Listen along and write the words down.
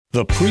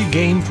The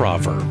pregame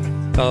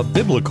proverb, a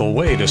biblical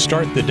way to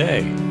start the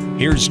day.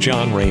 Here's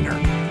John Rayner.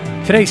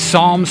 Today's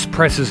Psalms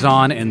presses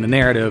on in the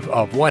narrative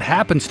of what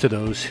happens to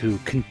those who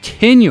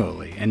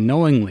continually and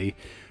knowingly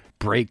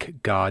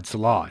break God's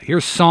law.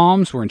 Here's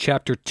Psalms. We're in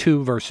chapter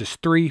 2, verses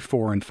 3,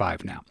 4, and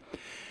 5 now.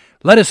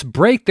 Let us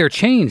break their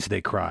chains,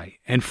 they cry,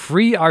 and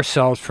free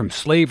ourselves from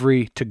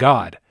slavery to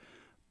God.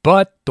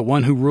 But the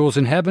one who rules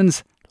in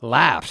heavens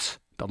laughs.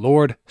 The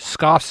Lord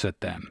scoffs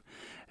at them.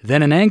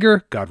 Then in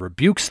anger, God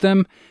rebukes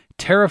them,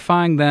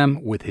 terrifying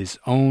them with his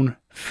own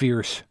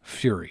fierce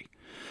fury.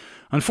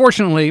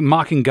 Unfortunately,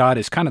 mocking God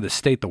is kind of the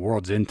state the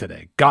world's in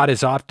today. God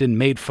is often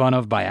made fun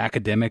of by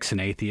academics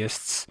and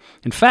atheists.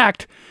 In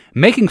fact,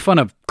 making fun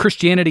of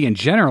Christianity in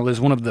general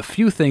is one of the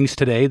few things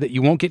today that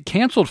you won't get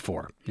canceled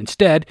for.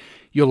 Instead,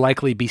 you'll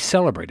likely be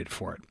celebrated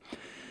for it.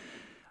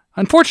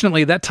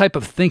 Unfortunately, that type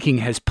of thinking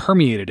has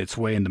permeated its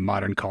way into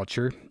modern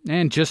culture,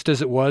 and just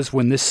as it was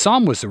when this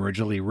psalm was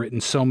originally written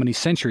so many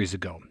centuries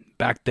ago.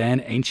 Back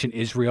then, ancient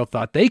Israel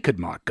thought they could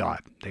mock God.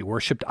 They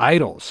worshipped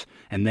idols,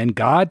 and then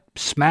God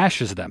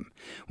smashes them.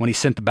 When he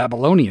sent the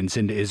Babylonians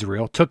into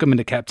Israel, took them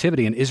into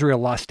captivity, and Israel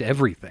lost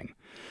everything.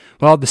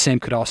 Well, the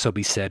same could also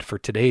be said for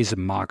today's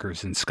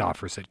mockers and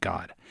scoffers at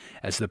God.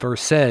 As the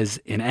verse says,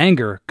 in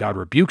anger, God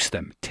rebukes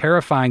them,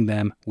 terrifying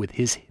them with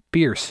his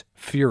fierce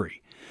fury.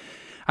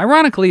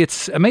 Ironically,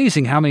 it's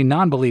amazing how many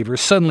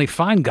non-believers suddenly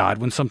find God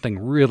when something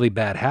really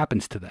bad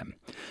happens to them.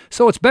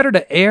 So it's better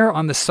to err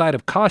on the side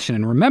of caution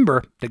and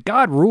remember that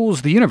God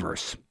rules the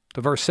universe.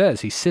 The verse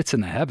says he sits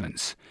in the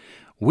heavens.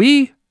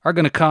 We are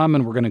going to come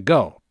and we're going to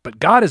go, but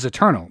God is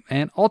eternal,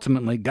 and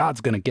ultimately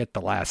God's going to get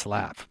the last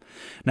laugh.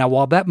 Now,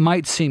 while that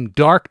might seem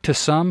dark to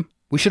some,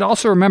 we should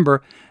also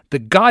remember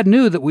that God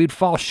knew that we'd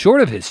fall short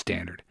of his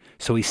standard,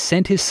 so he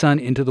sent his Son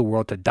into the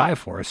world to die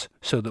for us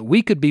so that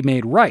we could be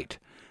made right.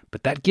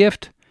 But that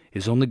gift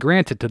is only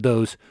granted to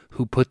those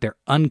who put their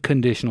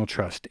unconditional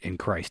trust in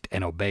Christ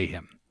and obey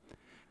him.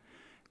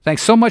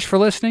 Thanks so much for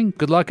listening.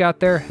 Good luck out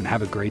there and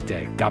have a great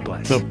day. God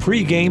bless. The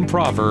pregame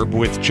proverb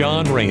with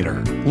John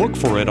Rayner. Look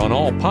for it on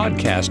all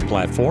podcast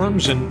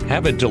platforms and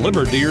have it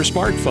delivered to your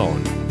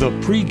smartphone. The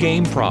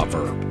pregame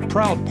proverb.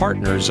 Proud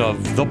partners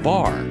of The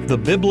Bar, the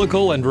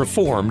Biblical and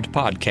Reformed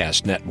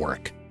Podcast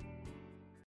Network.